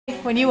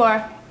when you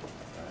are.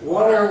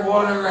 Water,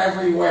 water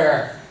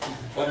everywhere,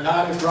 but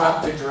not a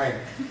drop to drink.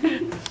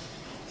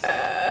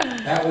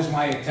 That was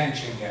my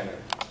attention getter.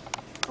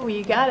 Oh,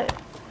 you got it.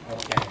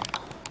 Okay.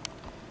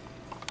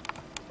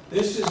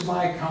 This is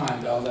my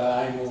condo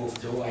that I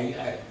moved to.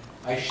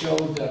 I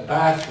showed the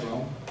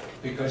bathroom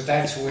because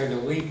that's where the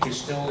leak is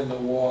still in the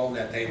wall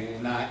that they will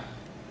not,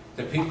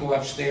 the people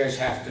upstairs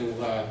have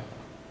to,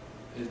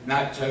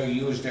 not to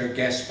use their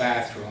guest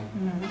bathroom,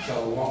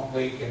 so it won't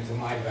leak into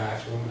my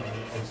bathroom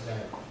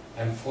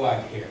and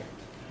flood here.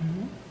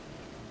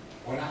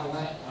 When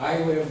I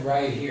live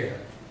right here,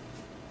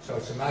 so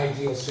it's an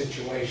ideal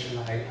situation.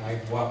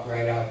 I'd walk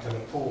right out to the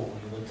pool.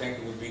 You would think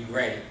it would be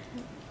great.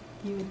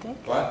 You would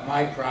think. But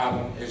my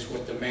problem is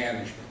with the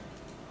management.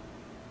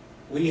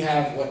 We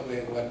have what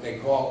they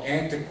call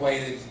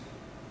antiquated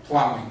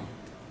plumbing.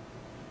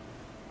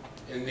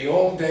 In the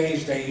old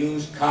days, they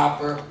used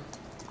copper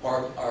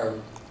or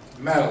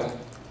metal,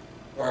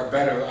 or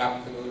better,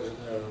 I'm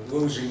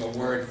losing a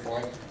word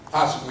for it,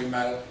 possibly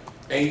metal.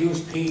 They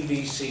use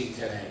PVC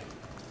today.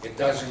 It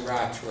doesn't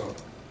rot through.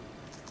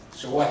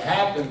 So what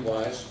happened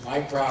was,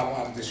 my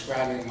problem, I'm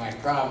describing my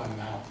problem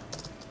now.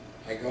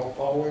 I go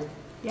forward?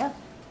 Yeah.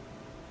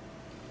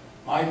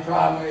 My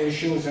problem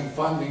issues and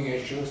funding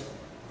issues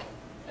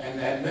and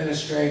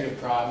administrative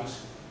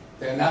problems,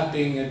 they're not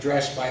being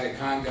addressed by the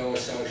Condo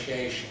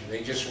Association.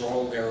 They just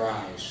roll their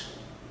eyes.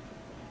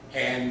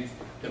 And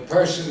the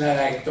person that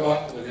I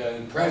thought was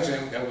the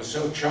president that was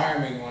so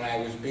charming when I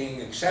was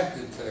being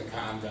accepted to the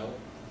condo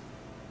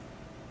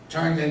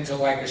turned into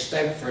like a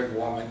Stepford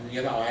woman.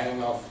 You know, I don't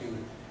know if you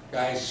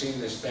guys seen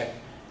this,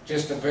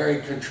 just a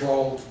very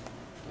controlled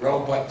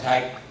robot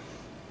type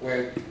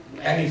where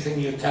anything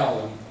you tell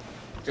them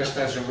just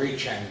doesn't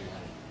reach anybody.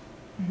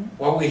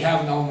 Well, we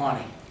have no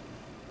money.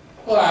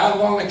 Well, I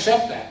won't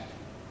accept that.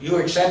 You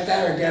accept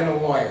that or get a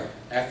lawyer.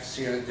 That's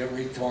the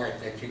retort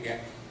that you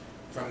get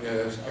from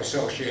the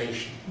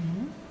association.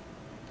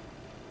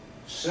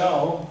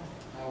 So,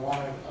 I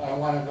want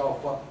to go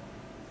for.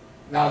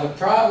 Now the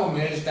problem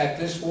is that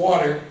this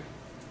water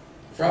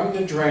from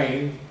the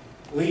drain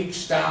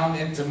leaks down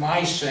into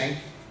my sink,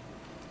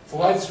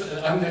 floods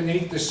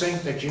underneath the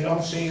sink that you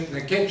don't see it in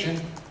the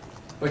kitchen,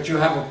 but you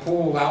have a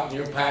pool out in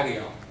your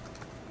patio.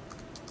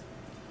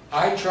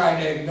 I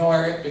tried to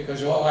ignore it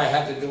because all I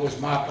had to do was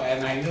mop it,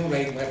 and I knew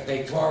if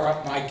they tore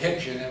up my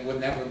kitchen, it would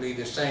never be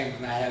the same,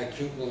 and I had a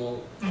cute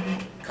little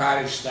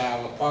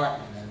cottage-style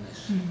apartment in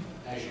this,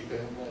 as you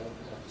can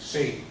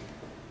see,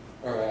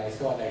 or I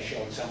thought I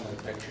showed some of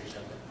the pictures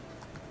of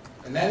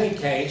it. In any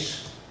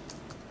case,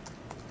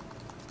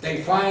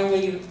 they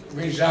finally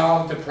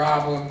resolved the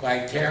problem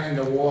by tearing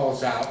the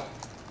walls out,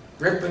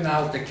 ripping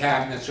out the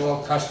cabinets,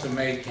 all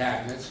custom-made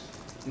cabinets,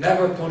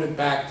 never put it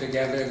back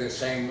together the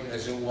same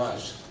as it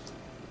was.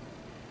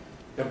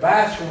 The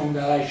bathroom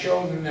that I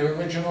showed in the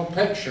original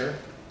picture,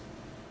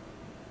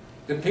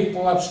 the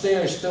people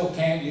upstairs still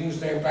can't use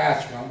their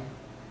bathroom,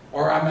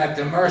 or I'm at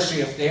the mercy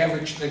if they ever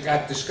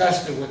got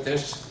disgusted with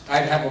this,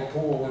 I'd have a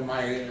pool in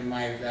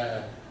my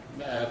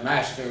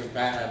master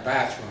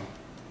bathroom.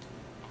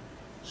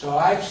 So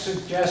I've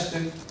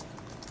suggested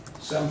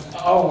some,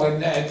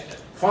 and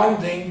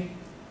funding,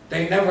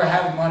 they never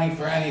have money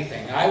for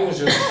anything. I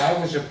was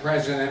a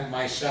president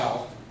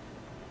myself,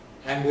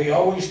 and we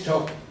always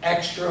took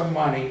extra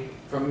money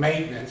from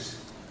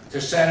maintenance to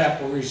set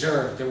up a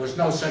reserve. There was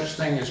no such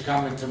thing as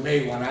coming to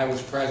me when I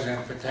was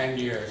president for 10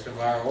 years of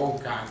our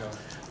old condo.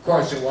 Of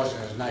course, it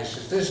wasn't as nice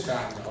as this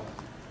condo,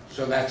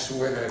 so that's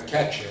where the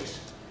catch is.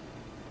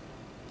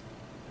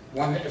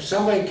 If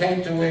somebody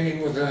came to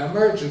me with an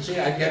emergency,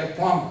 I'd get a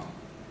plumber.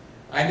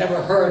 I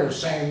never heard of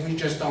saying, we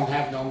just don't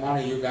have no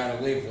money, you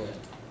gotta leave with it.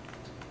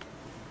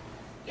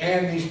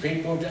 And these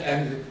people,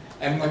 and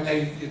when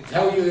they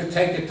tell you to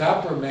take it to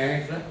upper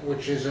management,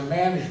 which is a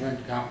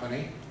management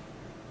company,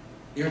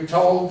 you're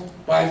told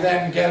by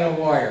them, get a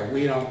lawyer,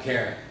 we don't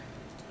care.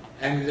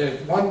 And the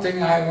one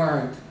thing I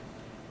learned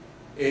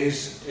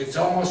is it's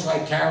almost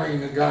like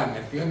carrying a gun.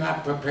 If you're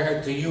not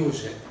prepared to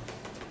use it,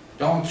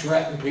 don't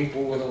threaten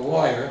people with a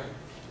lawyer,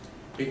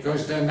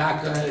 because they're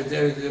not going to,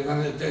 they're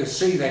going to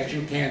see that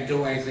you can't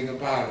do anything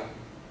about it.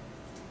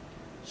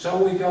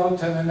 So we go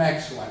to the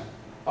next one.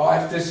 Oh,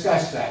 I've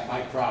discussed that, my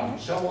problem.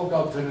 So we'll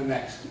go to the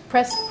next.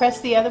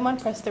 Press the other one.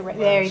 Press the right.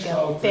 There you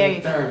go. There you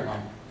go. Third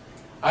one.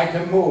 I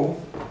can move,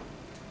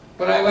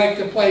 but I like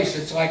the place.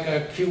 It's like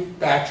a cute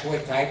bachelor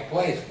type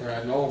place for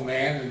an old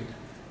man, and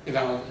you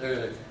know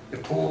the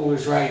pool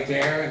is right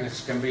there and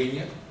it's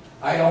convenient.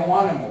 I don't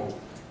want to move,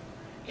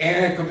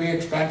 and it could be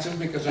expensive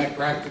because I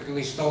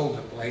practically stole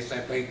the place. I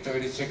paid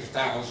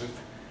 $36,000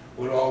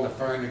 with all the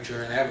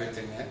furniture and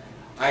everything.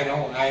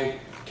 I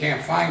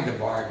can't find a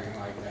bargain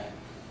like that.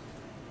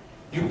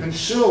 You can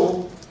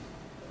sue,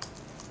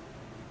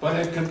 but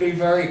it can be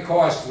very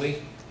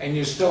costly, and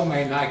you still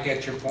may not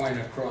get your point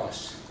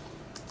across.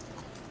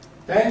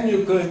 Then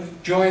you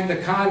could join the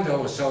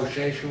Condo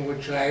Association,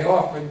 which I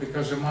offered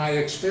because of my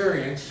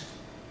experience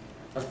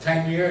of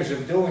 10 years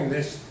of doing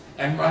this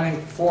and running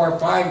 4 or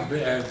 5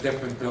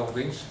 different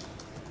buildings.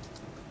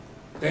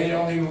 they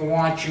don't even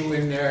want you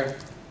in their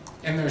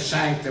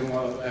sanctum.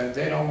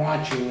 They don't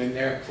want you in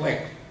their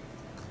clique.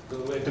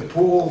 The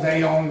pool,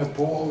 they own the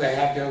pool. They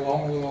have their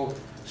own little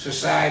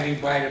society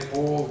by the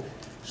pool.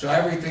 So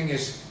everything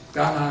is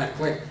done on a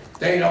clique.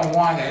 They don't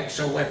want it.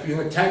 So if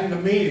you attend the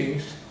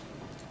meetings,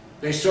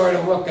 they sort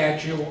of look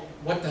at you,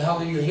 what the hell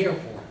are you here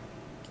for?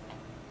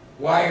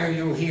 Why are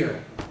you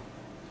here?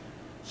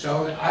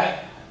 So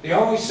the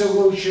only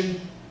solution,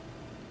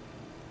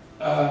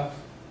 the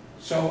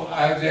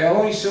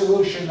only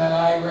solution that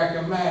I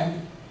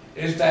recommend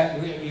is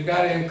that you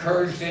got to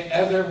encourage the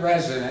other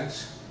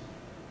residents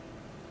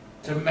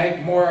to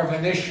make more of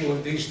an issue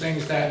of these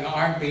things that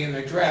aren't being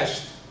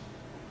addressed,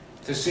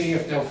 to see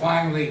if they'll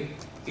finally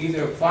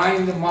either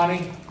find the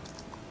money,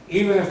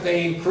 even if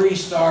they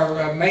increased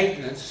our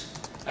maintenance,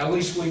 at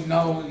least we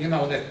know,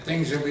 that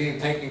things are being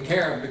taken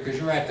care of, because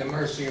you're at the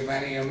mercy of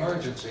any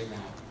emergency now.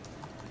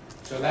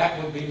 So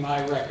that would be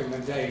my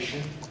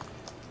recommendation.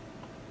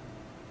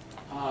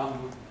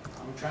 I'm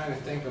trying to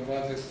think of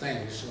other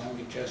things. Let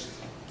me just,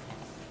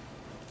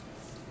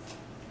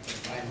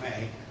 if I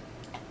may.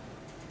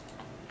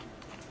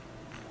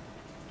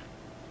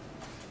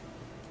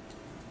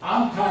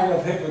 I'm kind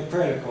of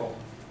hypocritical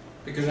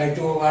because I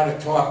do a lot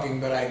of talking,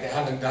 but I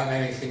haven't done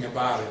anything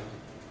about it.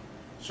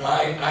 So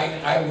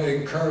I would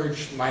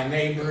encourage my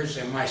neighbors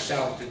and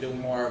myself to do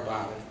more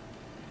about it.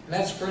 And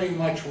that's pretty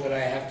much what I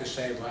have to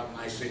say about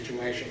my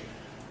situation.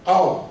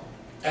 Oh,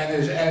 and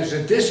as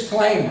a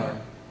disclaimer,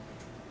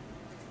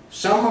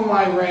 some of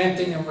my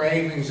ranting and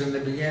ravings in the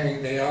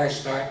beginning, they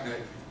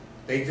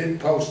did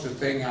post a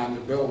thing on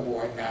the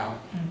billboard now.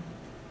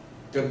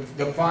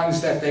 The funds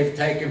that they've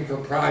taken for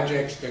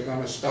projects, they're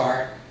going to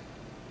start.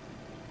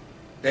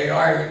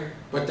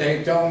 But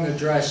they don't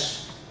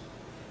address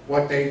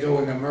what they do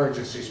in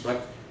emergencies.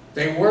 But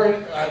they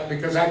were,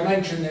 because I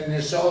mentioned in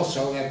this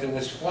also that there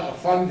was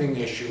funding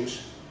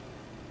issues.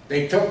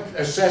 They took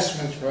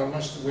assessments from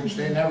us, which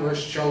they never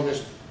showed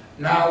us.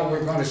 Now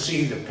we're going to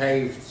see the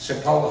paved,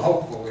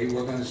 hopefully,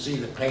 we're going to see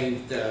the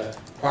paved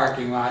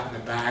parking lot in the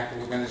back.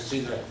 We're going to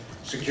see the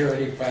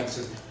security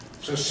fences.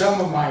 So some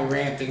of my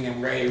ranting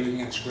and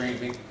raving and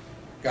screaming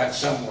got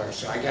somewhere.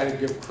 So I got to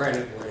give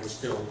credit where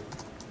it's due.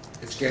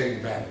 It's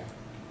getting better.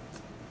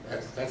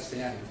 That's the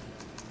end.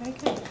 Very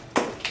good.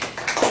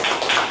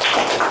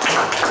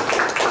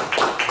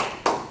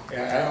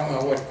 Yeah, I don't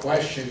know what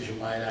questions you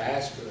might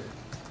ask.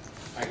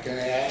 I can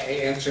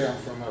answer them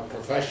from a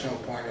professional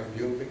point of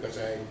view because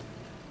I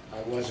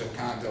was a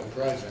condo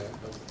president.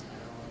 But I don't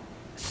know.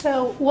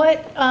 So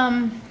what,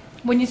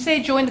 when you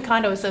say join the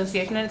condo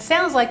association, and it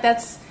sounds like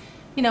that's,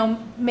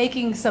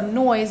 making some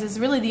noise is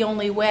really the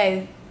only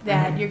way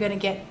that you're going to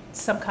get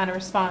some kind of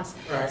response.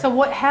 Right.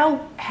 So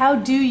how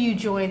do you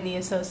join the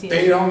association?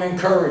 They don't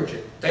encourage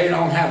it. They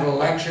don't have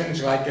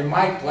elections. Like in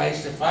my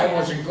place, if I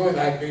wasn't good,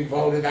 I'd be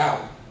voted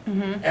out.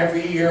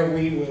 Every year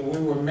we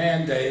were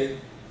mandated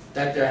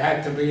that there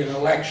had to be an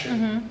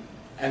election.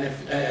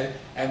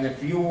 And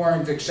if you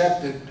weren't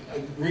accepted,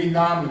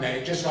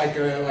 renominated, just like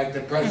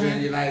the President of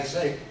the United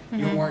States,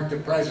 you weren't the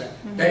President.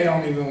 They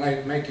don't even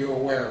make you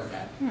aware of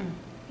that.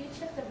 You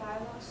check the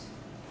bylaws.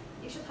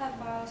 You should have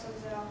bylaws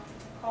of the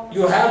common.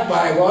 You have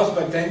bylaws,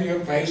 but then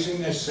you're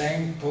facing the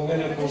same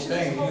political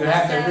thing. You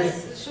have to.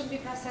 It should be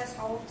processed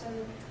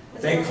often.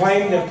 They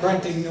claim they're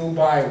printing new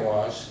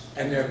bylaws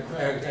and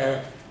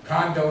they're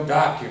condo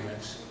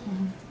documents,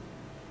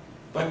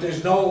 but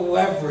there's no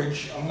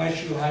leverage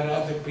unless you had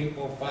other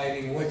people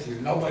fighting with you.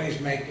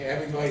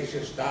 Everybody's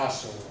just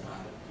docile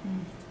about it.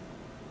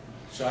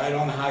 So I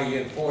don't know how you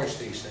enforce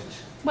these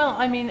things. Well,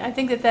 I mean, I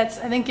think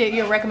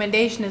your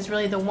recommendation is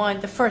really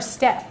the first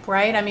step,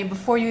 right? I mean,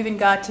 before you even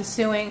got to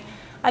suing,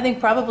 I think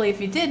probably if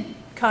you did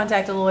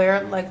contact a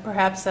lawyer, like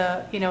perhaps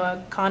a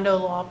condo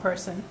law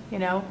person,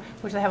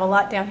 which I have a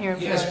lot down here in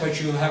Florida. Yes, but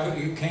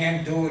you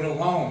can't do it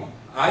alone.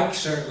 I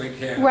certainly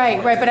can't.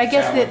 Right, but I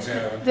guess a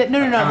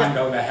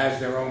condo that has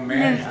their own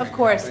management of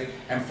course, company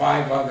and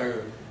 5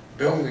 other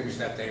buildings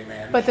that they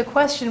manage. But the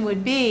question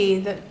would be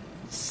that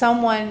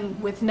someone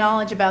with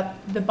knowledge about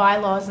the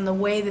bylaws and the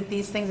way that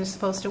these things are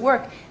supposed to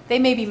work, they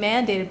may be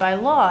mandated by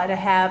law to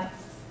have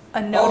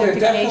a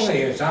notification. Oh, there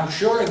definitely is. I'm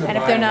sure in the bylaws.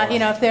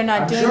 And if they're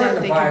not doing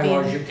that, they could be in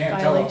violation. You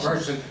can't tell a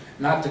person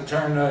not to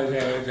turn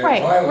the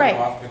toilet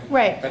off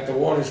and that the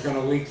water's going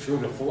to leak through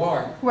the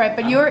floor. Right,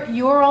 but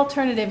your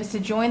alternative is to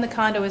join the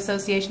condo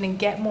association and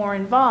get more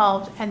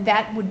involved, and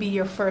that would be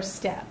your first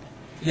step.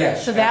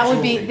 Yes, so that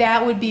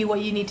would be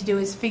what you need to do,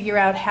 is figure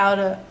out how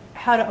to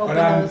open But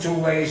I'm those. too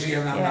lazy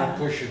and I'm not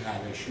pushing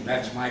that issue.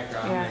 That's my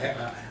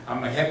problem.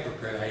 I'm a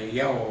hypocrite. I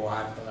yell a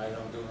lot, but I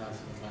don't do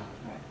nothing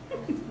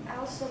about it.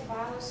 Also,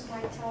 bylaws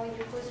might tell you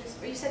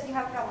you said you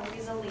have a problem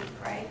with a leak,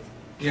 right?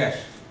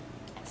 Yes.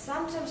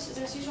 Sometimes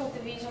there's usual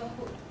division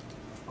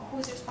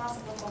who's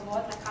responsible for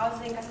what. Like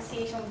housing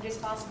association would be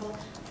responsible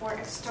for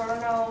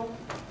external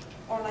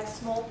or like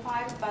small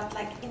pipes, but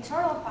like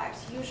internal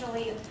pipes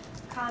usually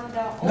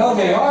condo. No,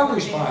 they are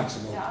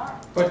responsible. They are.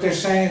 But they're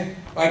saying,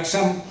 like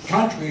some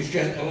countries,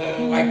 just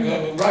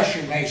like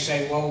Russia may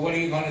say, well, what are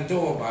you going to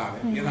do about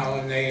it?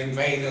 And they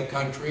invade a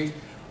country.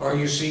 Or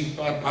you see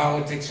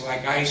politics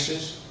like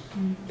ISIS,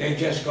 they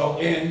just go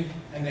in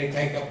and they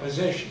take a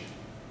position.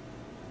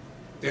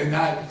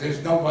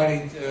 There's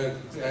nobody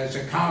as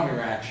a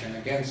counteraction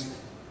against it.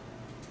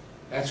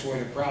 That's where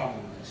the problem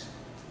is.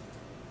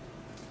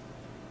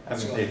 I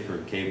haven't paid for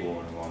cable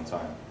in a long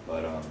time,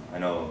 but I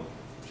know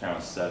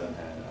Channel 7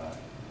 had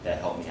that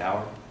Help Me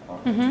Howard.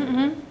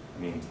 I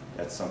mean,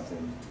 that's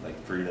something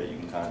like free that you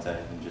can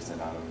contact and just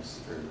anonymous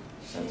or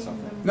send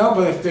something. No,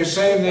 but if they're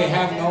saying they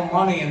have no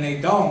money and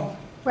they don't.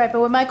 Right,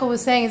 but what Michael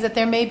was saying is that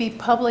there may be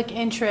public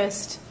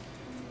interest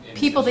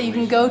people that you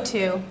can go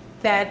to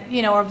that,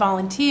 you know, are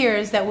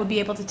volunteers that would be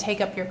able to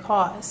take up your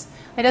cause.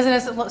 It doesn't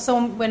necessarily,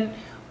 so when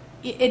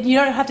you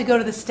don't have to go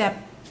to the step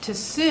to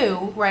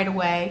sue right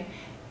away,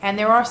 and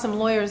there are some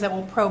lawyers that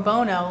will pro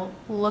bono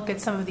look at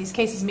some of these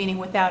cases, meaning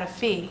without a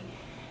fee.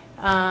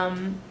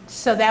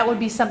 So that would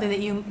be something that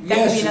could be another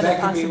possibility. Yes,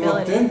 that could be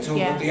looked into,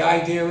 but the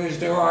idea is,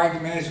 their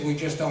argument is we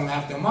just don't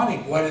have the money.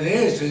 What it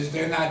is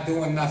they're not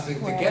doing nothing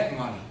to get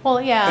money.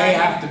 Well, yeah. They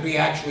have to be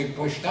actually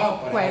pushed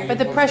out. Right, but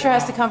the pressure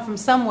has to come from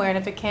somewhere, and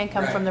if it can't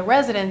come from the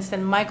residents,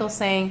 then Michael's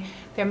saying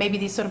there may be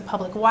these sort of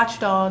public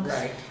watchdogs.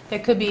 Right. There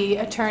could be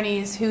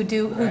attorneys who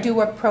do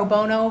work pro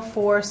bono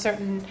for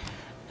certain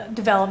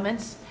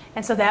developments,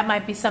 and so that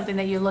might be something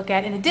that you look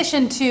at in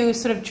addition to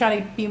sort of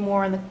trying to be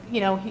more in the, you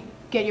know,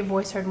 get your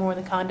voice heard more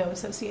in the condo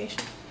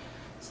association.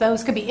 So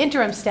those could be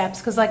interim steps,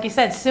 because like you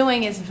said,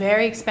 suing is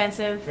very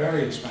expensive.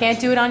 Very expensive. Can't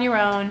do it on your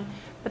own,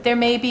 but there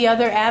may be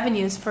other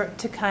avenues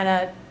to kind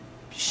of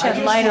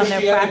shed light on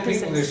their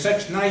practices. They're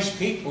such nice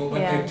people, but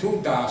they're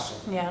too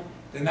docile. Yeah.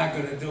 They're not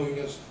going to do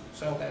it.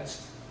 So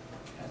that's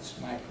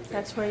my prediction.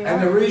 That's where you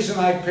And are. the reason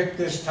I picked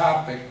this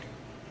topic,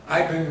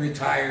 I've been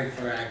retired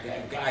for,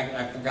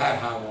 I forgot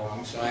how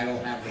long, so I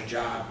don't have a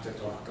job to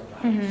talk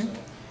about. So.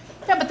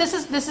 Yeah, but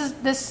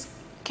this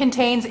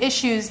contains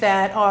issues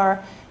that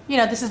are, you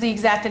know, this is the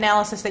exact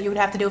analysis that you would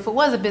have to do if it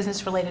was a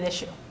business-related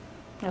issue.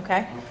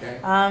 Okay?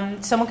 Okay.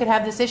 Someone could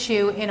have this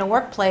issue in a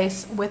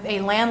workplace with a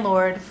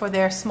landlord for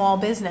their small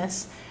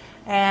business,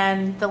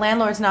 and the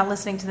landlord's not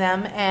listening to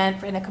them,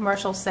 and in a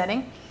commercial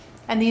setting.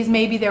 And these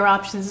may be their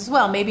options as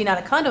well. Maybe not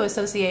a condo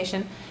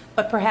association,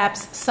 but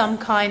perhaps some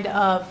kind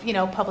of, you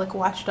know, public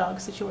watchdog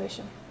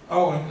situation.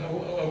 Oh,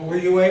 and were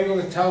you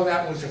able to tell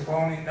that was a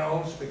phony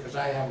nose? Because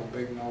I have a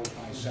big nose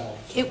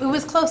myself. So. It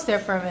was close there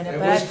for a minute, It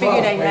but I was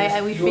figured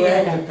close, we'd you figure were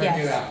it able out. to pick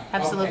it Yes, out.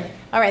 absolutely. Okay.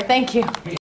 All right, thank you.